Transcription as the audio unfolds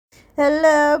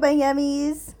Hello, my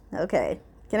yummies. Okay,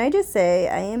 can I just say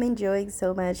I am enjoying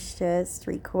so much just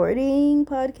recording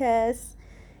podcasts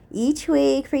each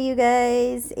week for you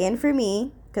guys and for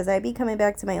me because I be coming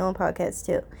back to my own podcast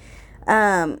too.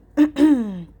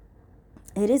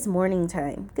 It is morning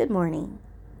time. Good morning,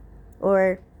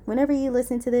 or whenever you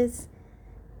listen to this,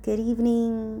 good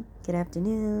evening, good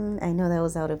afternoon. I know that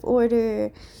was out of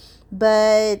order,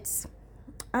 but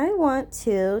I want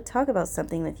to talk about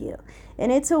something with you. And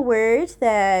it's a word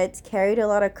that carried a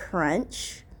lot of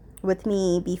crunch with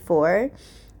me before,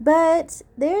 but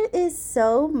there is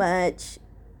so much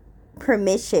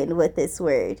permission with this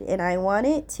word. And I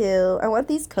want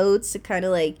these codes to kind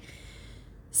of like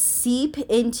seep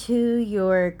into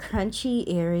your crunchy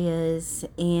areas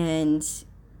and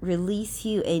release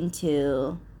you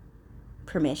into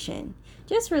permission.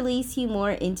 Just release you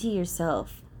more into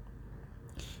yourself.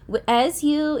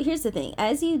 Here's the thing,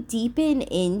 as you deepen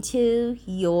into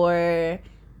your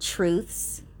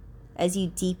truths, as you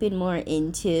deepen more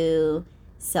into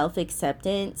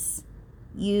self-acceptance,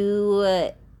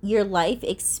 your life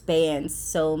expands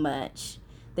so much.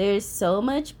 There's so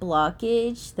much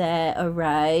blockage that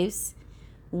arrives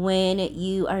when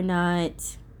you are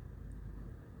not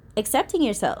accepting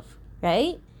yourself,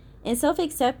 right? And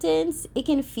self-acceptance, it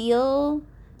can feel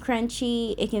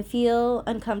crunchy, it can feel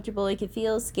uncomfortable, it can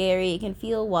feel scary, it can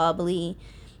feel wobbly,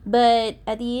 but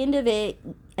at the end of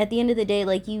the day,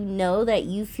 like, you know that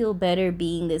you feel better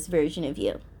being this version of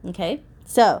you. Okay,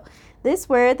 so this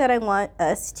word that I want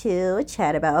us to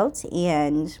chat about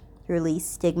and release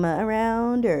stigma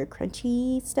around or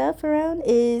crunchy stuff around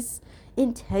is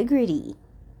integrity.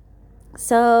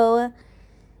 So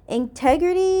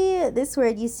integrity, this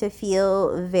word used to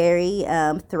feel very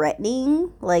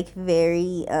threatening, like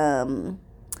very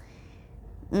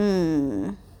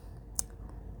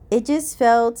it just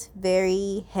felt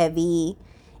very heavy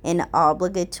and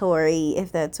obligatory, if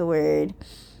that's a word.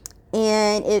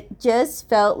 And it just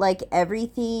felt like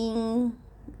everything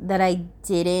that I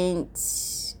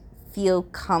didn't feel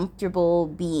comfortable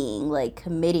being, like,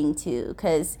 committing to,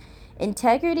 because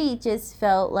integrity just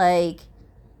felt like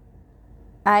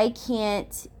I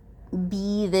can't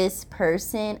be this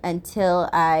person until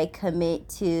I commit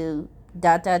to ...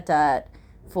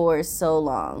 for so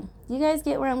long. You guys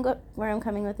get where I'm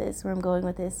coming with this, where I'm going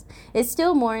with this? It's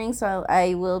still morning, so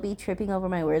I will be tripping over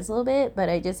my words a little bit, but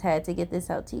I just had to get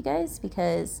this out to you guys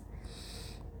because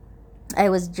I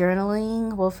was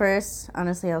journaling. Well, first,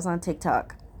 honestly, I was on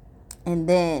TikTok, and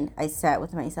then I sat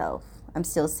with myself. I'm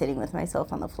still sitting with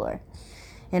myself on the floor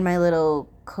in my little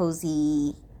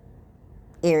cozy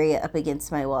area up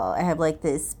against my wall. I have like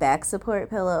this back support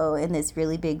pillow and this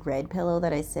really big red pillow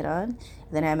that I sit on. And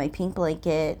then I have my pink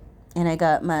blanket, and I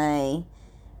got my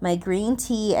green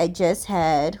tea I just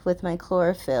had with my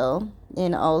chlorophyll,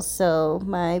 and also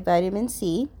my vitamin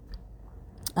C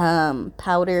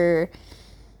powder,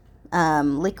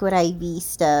 liquid IV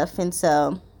stuff. And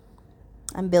so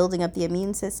I'm building up the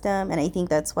immune system, and I think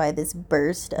that's why this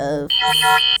burst of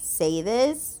say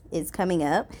this is coming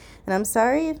up. And I'm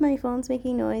sorry if my phone's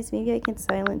making noise. Maybe I can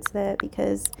silence that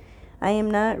because I am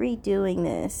not redoing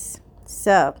this.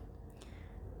 So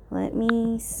let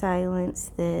me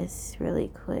silence this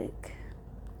really quick.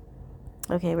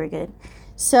 Okay, we're good.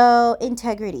 So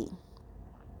integrity.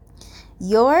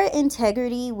 Your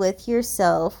integrity with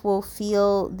yourself will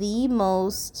feel the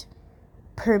most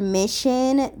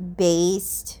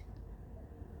permission-based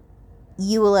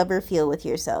you will ever feel with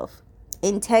yourself.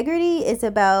 Integrity is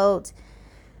about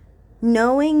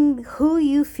knowing who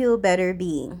you feel better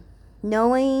being,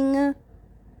 knowing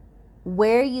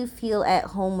where you feel at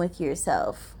home with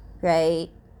yourself,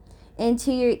 right? And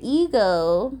to your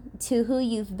ego, to who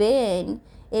you've been,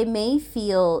 it may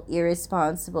feel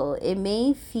irresponsible. It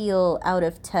may feel out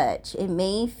of touch. It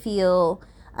may feel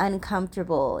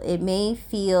uncomfortable. It may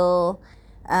feel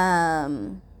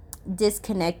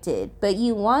disconnected. But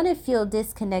you want to feel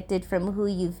disconnected from who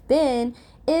you've been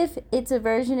if it's a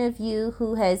version of you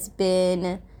who has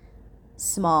been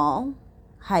small,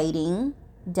 hiding,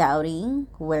 doubting,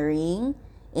 worrying,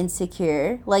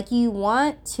 insecure. Like, you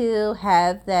want to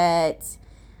have that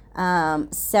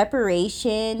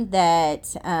separation,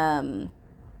 that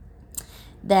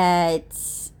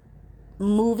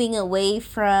moving away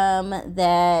from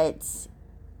that.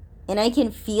 And I can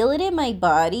feel it in my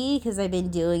body because I've been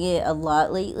doing it a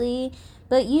lot lately.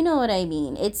 But you know what I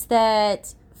mean. It's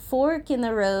that fork in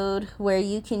the road where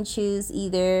you can choose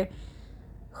either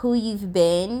who you've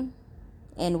been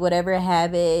and whatever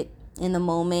habit in the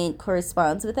moment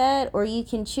corresponds with that, or you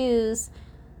can choose,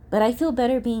 but I feel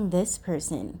better being this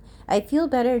person. I feel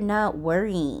better not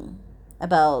worrying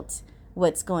about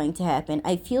what's going to happen.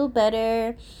 I feel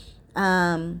better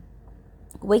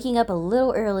waking up a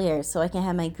little earlier so I can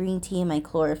have my green tea and my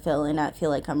chlorophyll and not feel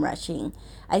like I'm rushing.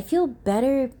 I feel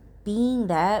better being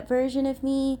that version of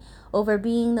me over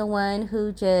being the one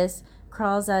who just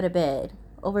crawls out of bed,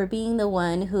 over being the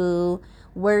one who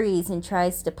worries and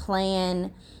tries to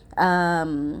plan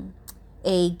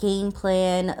a game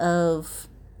plan of,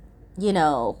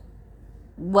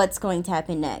 what's going to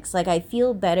happen next. Like, I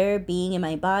feel better being in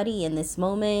my body in this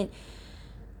moment,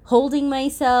 holding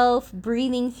myself,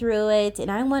 breathing through it,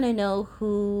 and I want to know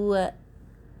who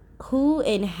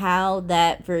and how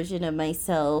that version of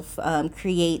myself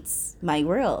creates my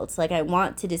world. Like, I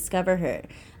want to discover her.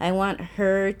 I want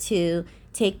her to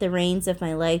take the reins of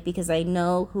my life because I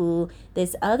know who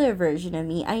this other version of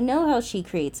me, I know how she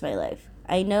creates my life.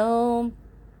 I know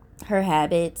her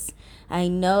habits. I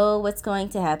know what's going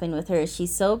to happen with her.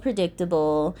 She's so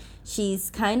predictable. She's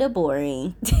kind of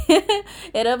boring.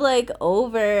 And I'm like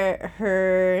over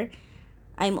her.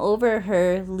 I'm over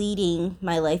her leading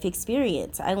my life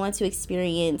experience. I want to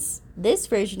experience this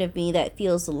version of me that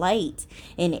feels light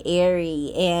and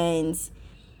airy and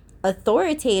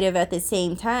authoritative at the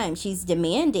same time. She's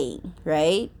demanding,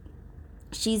 right?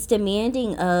 She's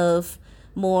demanding of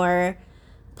more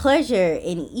pleasure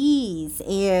and ease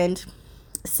and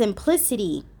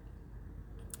simplicity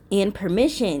and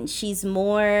permission. She's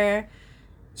more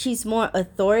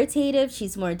authoritative,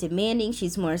 she's more demanding,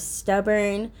 she's more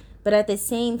stubborn, but at the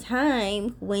same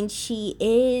time, when she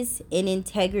is in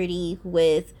integrity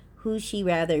with who she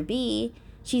rather be,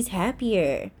 she's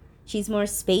happier, she's more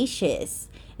spacious,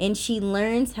 and she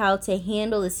learns how to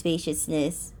handle the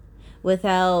spaciousness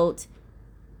without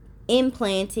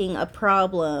implanting a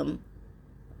problem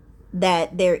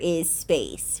that there is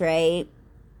space, right?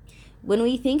 When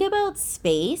we think about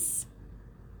space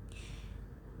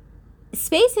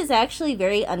is actually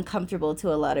very uncomfortable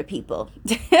to a lot of people.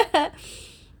 I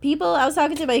was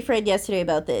talking to my friend yesterday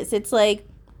about this. It's like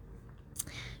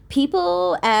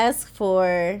people ask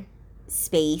for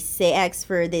space. They ask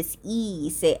for this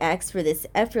ease. They ask for this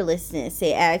effortlessness.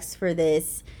 They ask for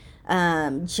this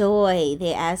joy.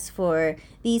 They ask for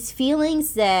these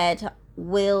feelings that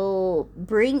will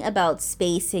bring about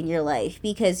space in your life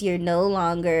because you're no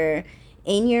longer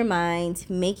in your mind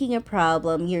making a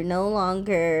problem. You're no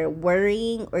longer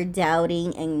worrying or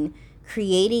doubting and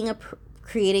creating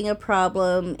a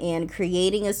problem and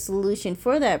creating a solution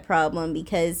for that problem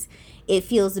because it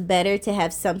feels better to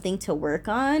have something to work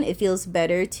on. It feels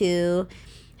better to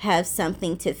have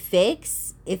something to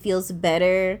fix. It feels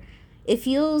better. It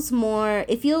feels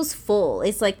full.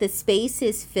 It's like the space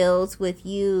is filled with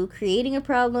you creating a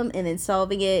problem and then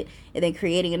solving it and then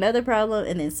creating another problem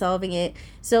and then solving it.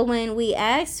 So when we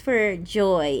ask for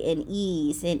joy and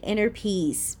ease and inner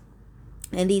peace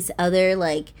and these other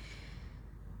like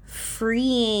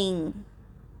freeing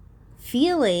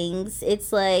feelings,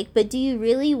 it's like, but do you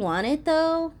really want it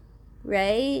though?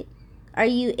 Right? Are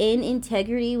you in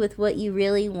integrity with what you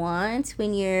really want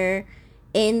when you're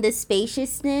in the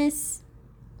spaciousness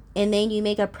and then you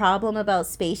make a problem about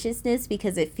spaciousness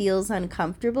because it feels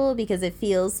uncomfortable, because it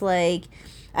feels like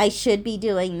I should be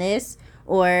doing this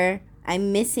or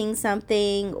I'm missing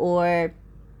something or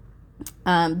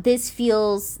this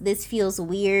feels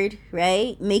weird,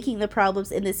 right? Making the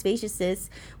problems in the spaciousness,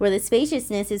 where the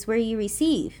spaciousness is where you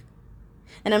receive.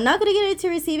 And I'm not going to get into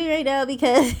receiving right now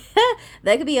because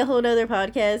that could be a whole nother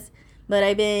podcast, but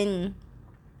I've been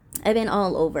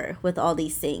all over with all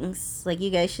these things. Like, you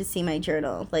guys should see my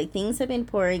journal. Like, things have been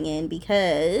pouring in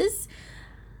because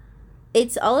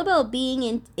it's all about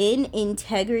being in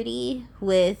integrity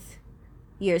with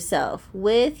yourself,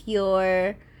 with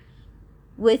your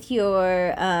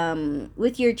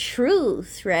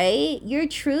truth, right? Your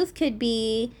truth could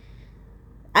be,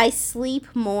 I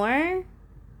sleep more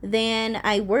than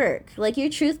I work. Like, your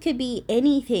truth could be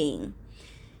anything.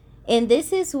 And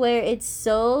this is where it's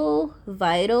so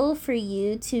vital for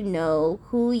you to know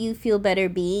who you feel better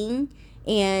being,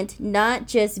 and not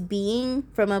just being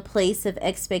from a place of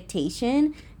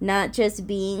expectation, not just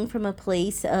being from a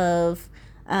place of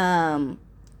quote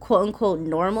unquote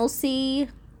normalcy,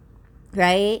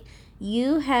 right?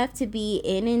 You have to be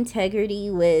in integrity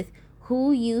with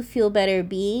who you feel better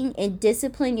being and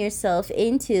discipline yourself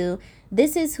into,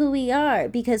 this is who we are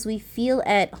because we feel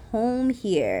at home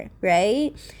here,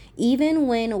 right? Even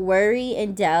when worry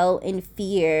and doubt and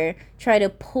fear try to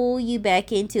pull you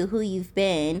back into who you've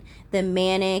been, the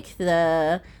manic,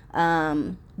 the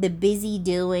busy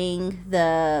doing,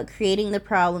 the creating the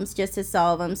problems just to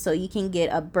solve them so you can get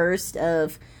a burst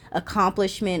of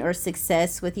accomplishment or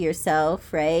success with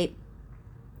yourself, right?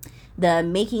 The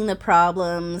making the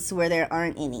problems where there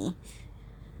aren't any,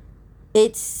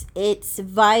 it's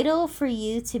vital for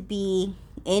you to be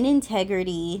in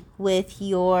integrity with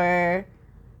your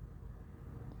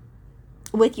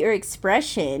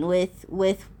expression,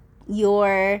 with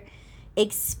your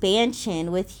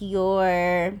expansion, with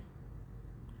your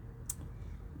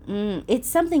it's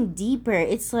something deeper.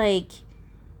 It's like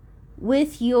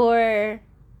with your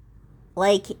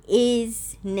like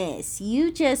isnness.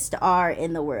 You just are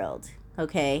in the world,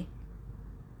 okay?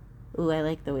 Ooh, I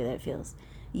like the way that feels.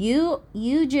 You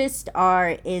just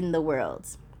are in the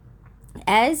world.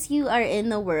 As you are in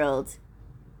the world,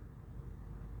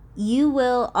 you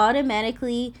will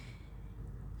automatically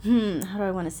how do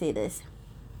I want to say this?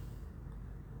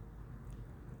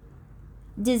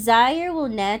 Desire will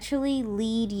naturally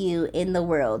lead you in the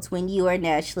world when you are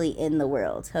naturally in the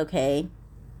world, okay?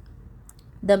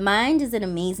 The mind is an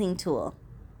amazing tool,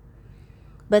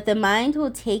 but the mind will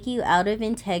take you out of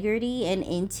integrity and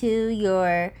into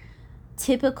your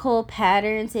typical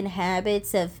patterns and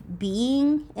habits of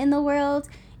being in the world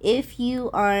if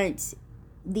you aren't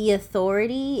the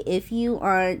authority, if you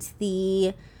aren't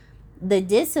the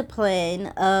discipline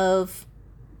of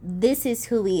this is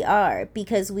who we are,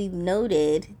 because we've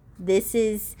noted this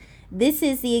is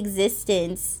the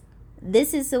existence,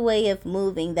 this is a way of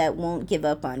moving that won't give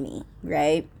up on me,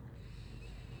 right?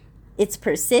 It's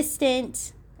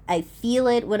persistent. I feel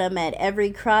it when I'm at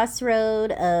every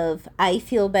crossroad of I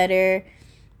feel better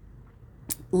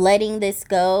letting this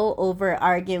go over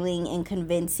arguing and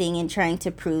convincing and trying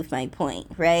to prove my point,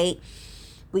 right?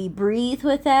 We breathe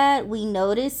with that. We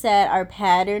notice that our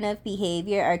pattern of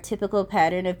behavior, our typical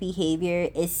pattern of behavior,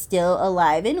 is still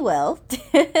alive and well.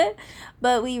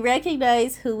 But we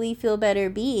recognize who we feel better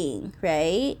being,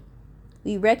 right?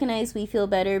 We recognize we feel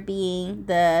better being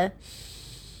the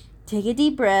take a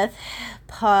deep breath,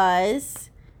 pause.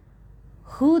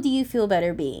 Who do you feel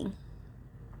better being?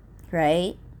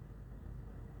 Right?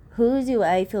 Who do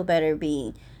I feel better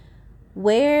being?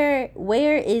 Where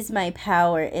is my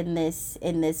power in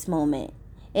this moment?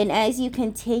 And as you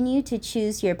continue to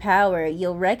choose your power,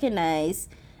 you'll recognize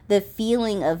the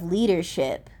feeling of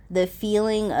leadership, the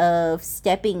feeling of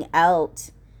stepping out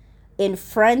in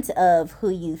front of who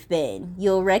you've been.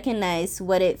 You'll recognize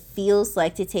what it feels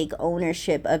like to take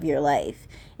ownership of your life.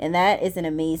 And that is an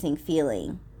amazing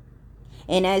feeling.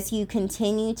 And as you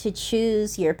continue to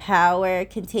choose your power,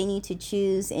 continue to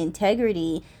choose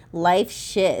integrity, life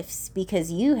shifts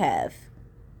because you have.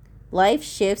 Life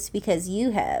shifts because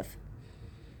you have.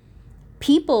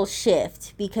 People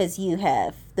shift because you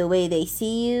have. The way they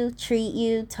see you, treat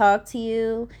you, talk to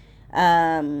you,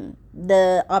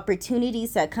 the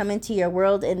opportunities that come into your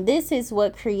world. And this is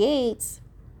what creates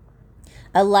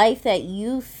a life that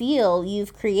you feel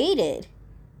you've created,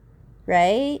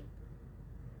 right?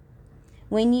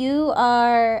 When you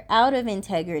are out of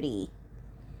integrity,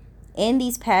 in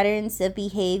these patterns of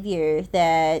behavior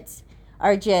that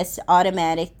are just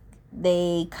automatic,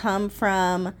 they come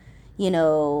from,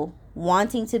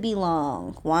 wanting to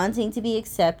belong, wanting to be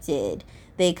accepted.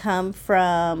 They come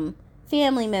from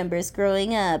family members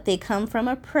growing up. They come from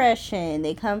oppression.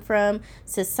 They come from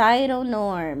societal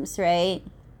norms, right?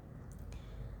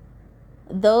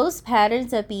 Those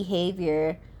patterns of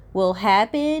behavior will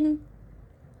happen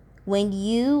when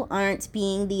you aren't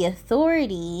being the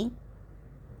authority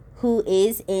who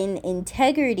is in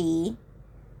integrity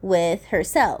with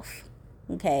herself,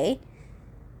 okay?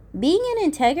 Being in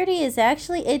integrity is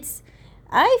actually,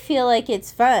 I feel like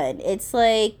it's fun. It's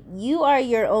like you are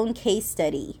your own case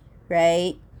study,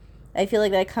 right? I feel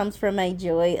like that comes from my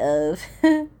joy of,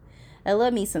 I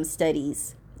love me some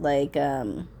studies. Like,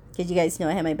 because you guys know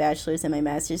I have my bachelor's and my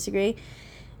master's degree.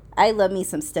 I love me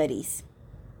some studies.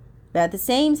 But at the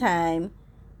same time,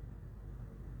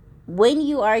 when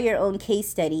you are your own case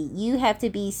study, you have to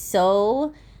be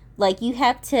so, you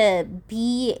have to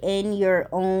be in your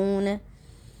own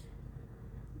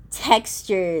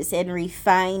textures and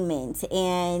refinement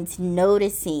and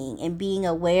noticing and being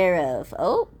aware of,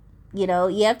 you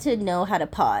have to know how to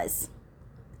pause.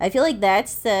 I feel like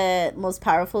that's the most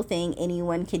powerful thing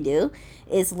anyone can do,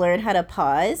 is learn how to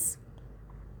pause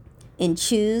and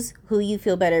choose who you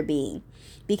feel better being.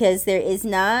 Because there is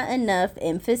not enough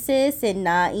emphasis and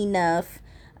not enough,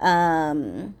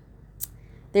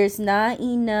 there's not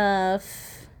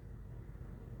enough,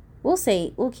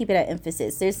 we'll keep it at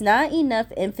emphasis. There's not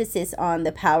enough emphasis on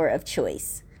the power of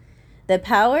choice. The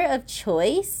power of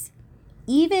choice,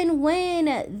 even when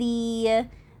the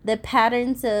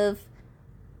patterns of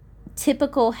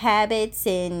typical habits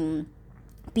and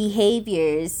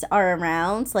behaviors are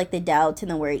around, like the doubt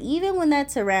and the worry, even when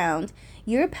that's around,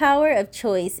 your power of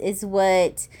choice is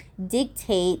what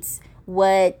dictates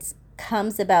what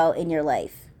comes about in your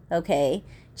life. okay?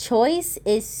 Choice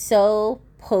is so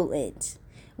potent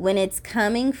when it's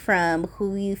coming from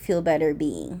who you feel better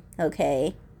being,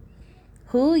 okay?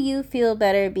 Who you feel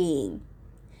better being.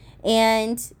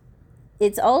 And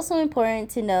it's also important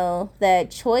to know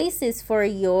that choice is for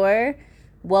your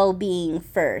well-being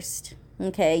first,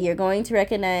 okay? You're going to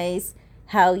recognize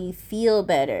how you feel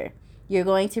better. You're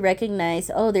going to recognize,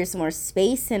 oh, there's more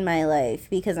space in my life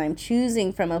because I'm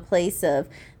choosing from a place of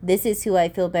this is who I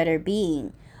feel better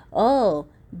being. Oh,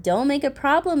 don't make a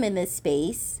problem in this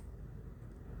space.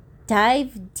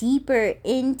 Dive deeper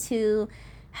into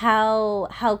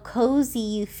how cozy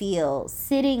you feel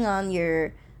sitting on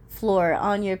your floor,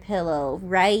 on your pillow,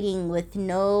 writing with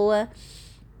no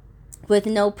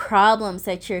problems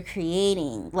that you're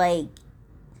creating. Like,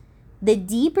 the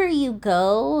deeper you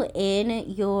go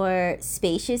in your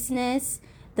spaciousness,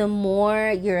 the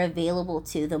more you're available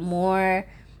to, the more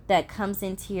that comes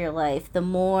into your life, the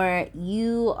more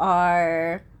you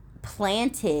are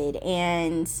planted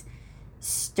and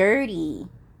sturdy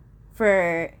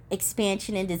for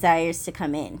expansion and desires to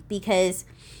come in. Because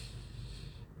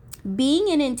being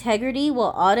in integrity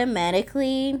will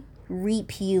automatically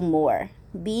reap you more.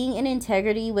 Being in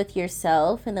integrity with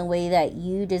yourself and the way that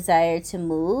you desire to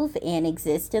move and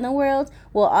exist in the world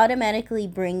will automatically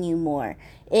bring you more.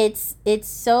 It's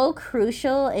so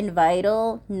crucial and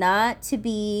vital not to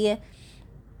be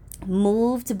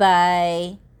moved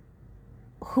by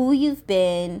who you've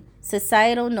been,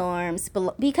 societal norms,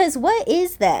 because what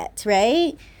is that,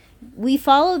 right? We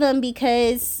follow them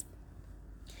because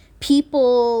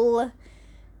people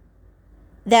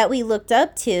that we looked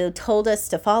up to told us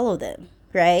to follow them,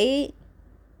 right?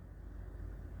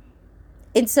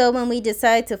 And so when we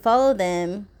decide to follow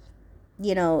them,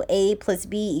 you know, A plus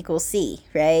B equals C,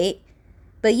 right?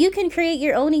 But you can create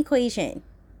your own equation.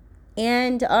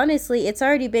 And honestly, it's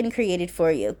already been created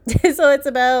for you. So it's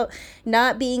about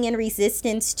not being in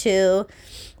resistance to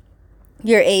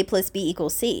your A plus B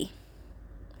equals C,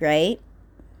 right?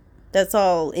 That's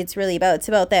all it's really about. It's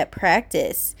about that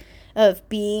practice of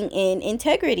being in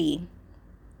integrity.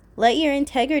 Let your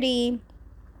integrity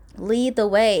lead the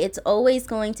way. It's always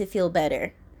going to feel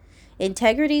better.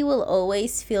 Integrity will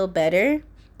always feel better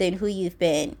than who you've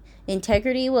been.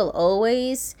 Integrity will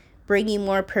always bring you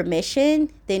more permission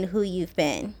than who you've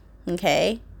been,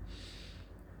 okay?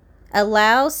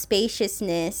 Allow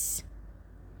spaciousness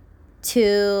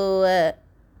to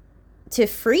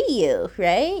free you,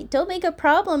 right? Don't make a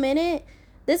problem in it.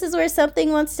 This is where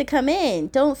something wants to come in.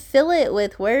 Don't fill it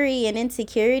with worry and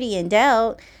insecurity and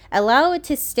doubt. Allow it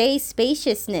to stay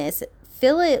spaciousness.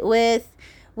 Fill it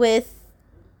with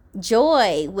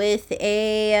joy, with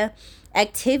a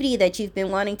activity that you've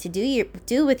been wanting to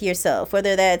do with yourself,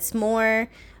 whether that's more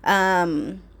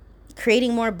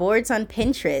creating more boards on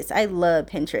Pinterest. I love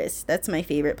Pinterest. That's my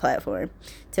favorite platform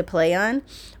to play on.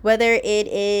 Whether it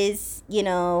is, you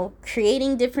know,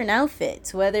 creating different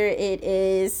outfits, whether it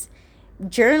is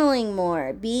journaling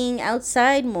more, being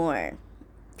outside more,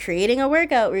 creating a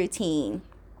workout routine,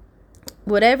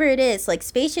 whatever it is, like,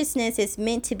 spaciousness is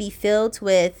meant to be filled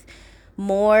with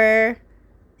more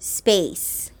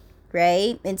space,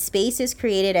 right? And space is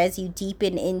created as you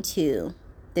deepen into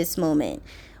this moment.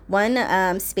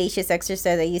 One spacious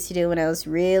exercise I used to do when I was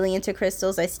really into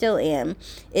crystals, I still am,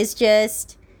 is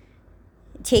just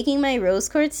taking my rose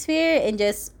quartz sphere and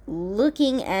just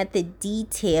looking at the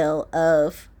detail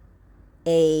of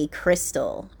a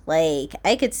crystal. Like,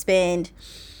 I could spend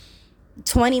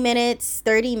 20 minutes,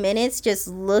 30 minutes just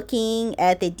looking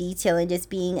at the detail and just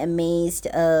being amazed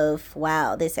of,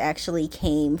 wow, this actually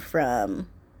came from,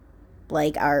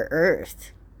 like, our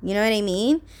earth. You know what I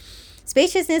mean?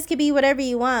 Spaciousness could be whatever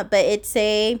you want, but it's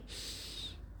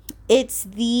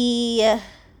the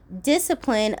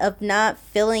discipline of not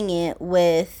filling it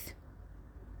with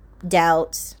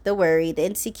doubts, the worry, the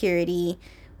insecurity,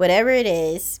 whatever it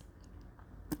is.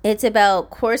 It's about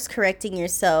course correcting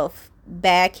yourself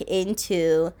back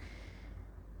into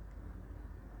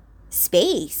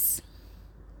space.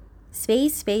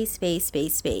 Space.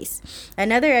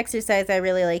 Another exercise I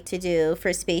really like to do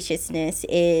for spaciousness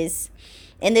is,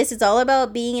 and this is all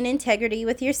about being in integrity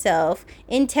with yourself.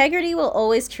 Integrity will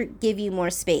always give you more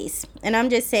space. And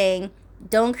I'm just saying,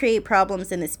 don't create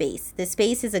problems in the space. The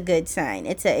space is a good sign.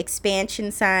 It's an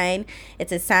expansion sign.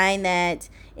 It's a sign that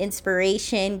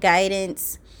inspiration,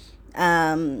 guidance,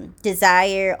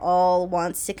 desire all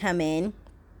wants to come in.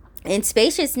 And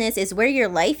spaciousness is where your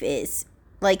life is.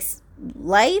 Like,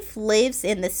 life lives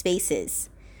in the spaces.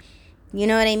 You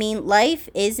know what I mean? Life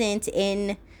isn't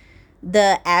in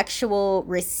the actual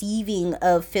receiving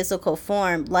of physical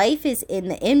form. Life is in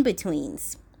the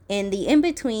in-betweens. And the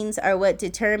in-betweens are what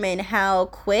determine how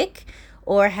quick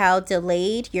or how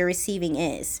delayed your receiving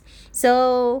is.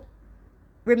 So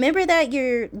remember that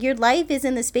your life is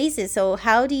in the spaces. So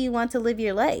how do you want to live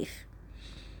your life?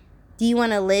 Do you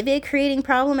want to live it creating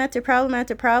problem after problem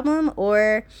after problem,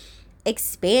 or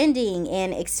expanding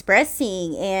and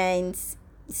expressing and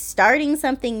starting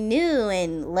something new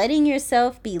and letting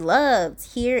yourself be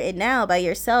loved here and now by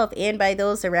yourself and by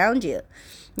those around you?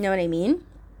 You know what I mean?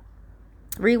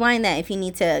 Rewind that if you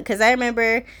need to, because I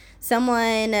remember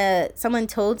someone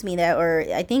told me that, or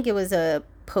I think it was a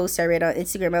post I read on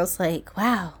Instagram. I was like,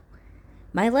 wow,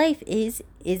 my life is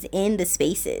in the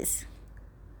spaces.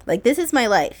 Like, this is my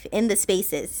life in the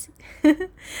spaces.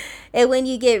 And when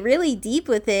you get really deep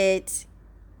with it,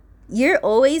 you're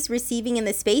always receiving in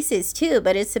the spaces too,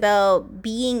 but it's about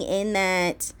being in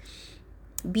that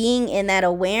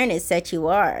awareness that you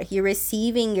are. You're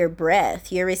receiving your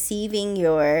breath. You're receiving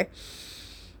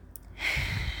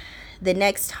the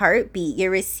next heartbeat.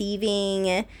 You're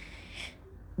receiving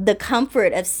the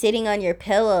comfort of sitting on your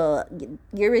pillow.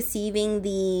 You're receiving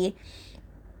the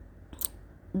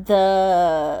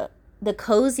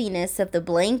coziness of the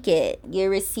blanket. You're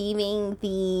receiving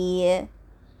the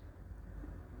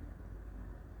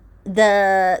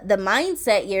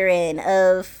mindset you're in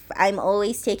of I'm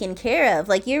always taken care of.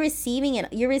 Like, you're receiving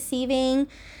it. You're receiving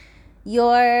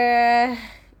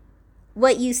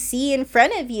what you see in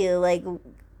front of you. Like,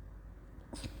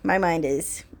 my mind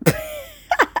is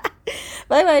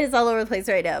all over the place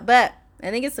right now, but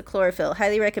I think it's the chlorophyll.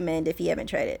 Highly recommend if you haven't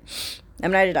tried it.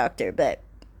 I'm not a doctor, but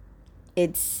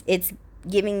it's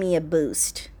giving me a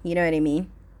boost. You know what I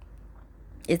mean?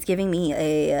 It's giving me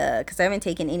because I haven't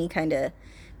taken any kind of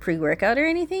pre-workout or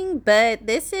anything, but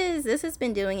this has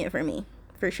been doing it for me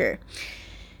for sure.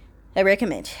 I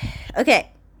recommend.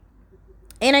 Okay,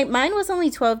 and mine was only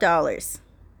 $12.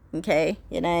 Okay,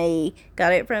 and I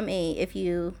got it from if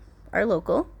you are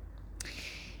local,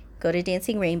 go to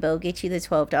Dancing Rainbow, get you the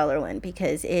 $12 one,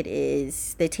 because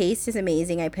the taste is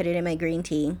amazing. I put it in my green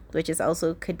tea, which is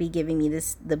also could be giving me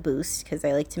the boost because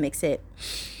I like to mix it.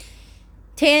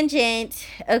 Tangent.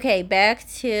 Okay, back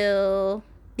to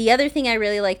the other thing I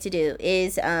really like to do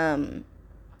is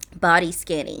body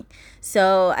scanning.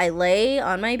 So I lay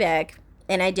on my back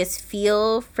and I just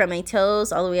feel from my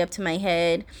toes all the way up to my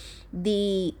head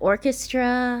the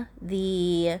orchestra,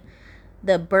 the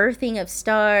birthing of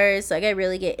stars. Like, I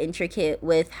really get intricate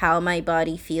with how my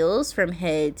body feels from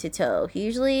head to toe.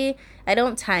 Usually I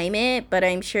don't time it, but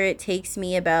I'm sure it takes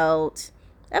me about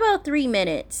 3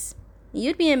 minutes.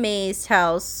 You'd be amazed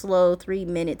how slow 3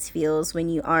 minutes feels when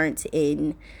you aren't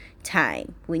in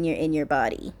time, when you're in your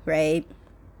body, right?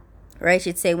 Or I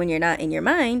should say, when you're not in your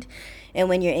mind and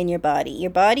when you're in your body. Your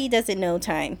body doesn't know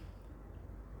time.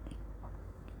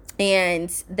 And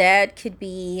that could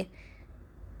be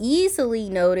easily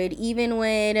noted even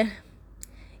when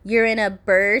you're in a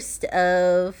burst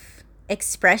of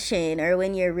expression or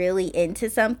when you're really into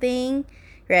something,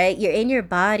 right? You're in your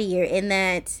body, you're in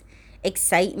that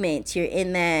excitement, you're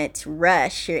in that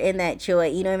rush, you're in that joy.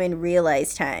 You don't even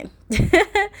realize time.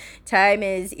 Time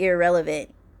is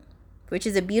irrelevant, which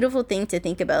is a beautiful thing to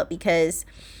think about, because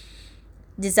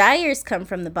desires come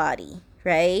from the body,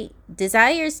 right?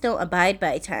 Desires don't abide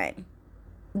by time.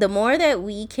 The more that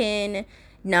we can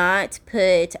not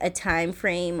put a time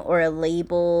frame or a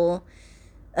label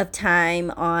of time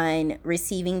on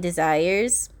receiving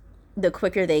desires, the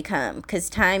quicker they come, because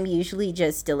time usually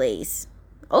just delays.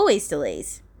 Always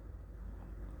delays.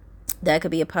 That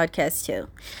could be a podcast too.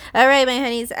 All right, my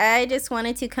honeys, I just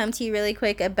wanted to come to you really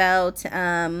quick about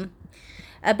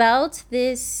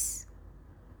this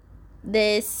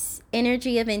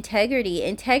energy of integrity.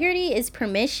 Integrity is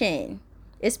permission.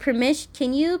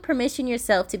 Can you permission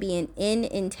yourself to be in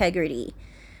integrity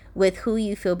with who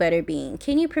you feel better being?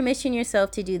 Can you permission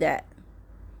yourself to do that?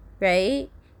 Right?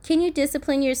 Can you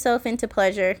discipline yourself into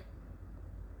pleasure?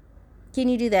 Can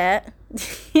you do that?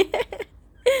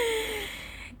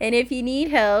 And if you need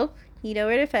help, you know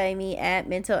where to find me at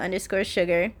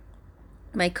mental_sugar.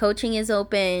 My coaching is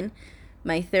open.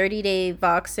 My 30-day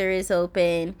Voxer is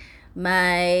open.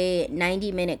 My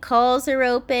 90-minute calls are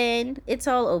open. It's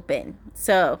all open.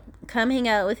 So come hang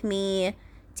out with me.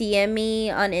 DM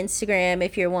me on Instagram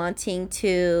if you're wanting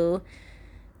to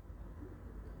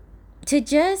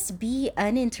just be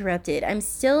uninterrupted. I'm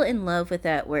still in love with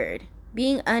that word.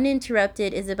 Being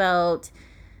uninterrupted is about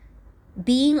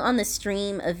being on the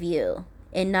stream of you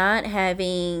and not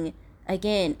having,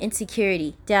 again,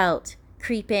 insecurity, doubt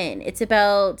creep in. It's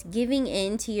about giving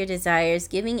in to your desires,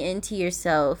 giving in to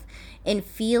yourself, and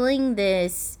feeling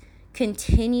this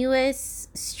continuous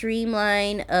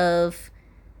streamline of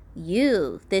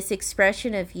you, this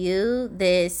expression of you,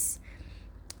 this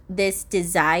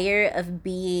desire of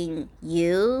being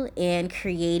you and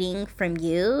creating from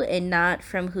you and not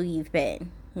from who you've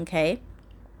been. Okay?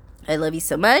 I love you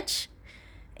so much.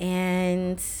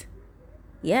 And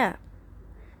yeah,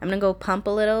 I'm going to go pump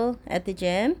a little at the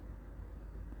gym.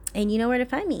 And you know where to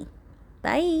find me.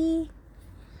 Bye.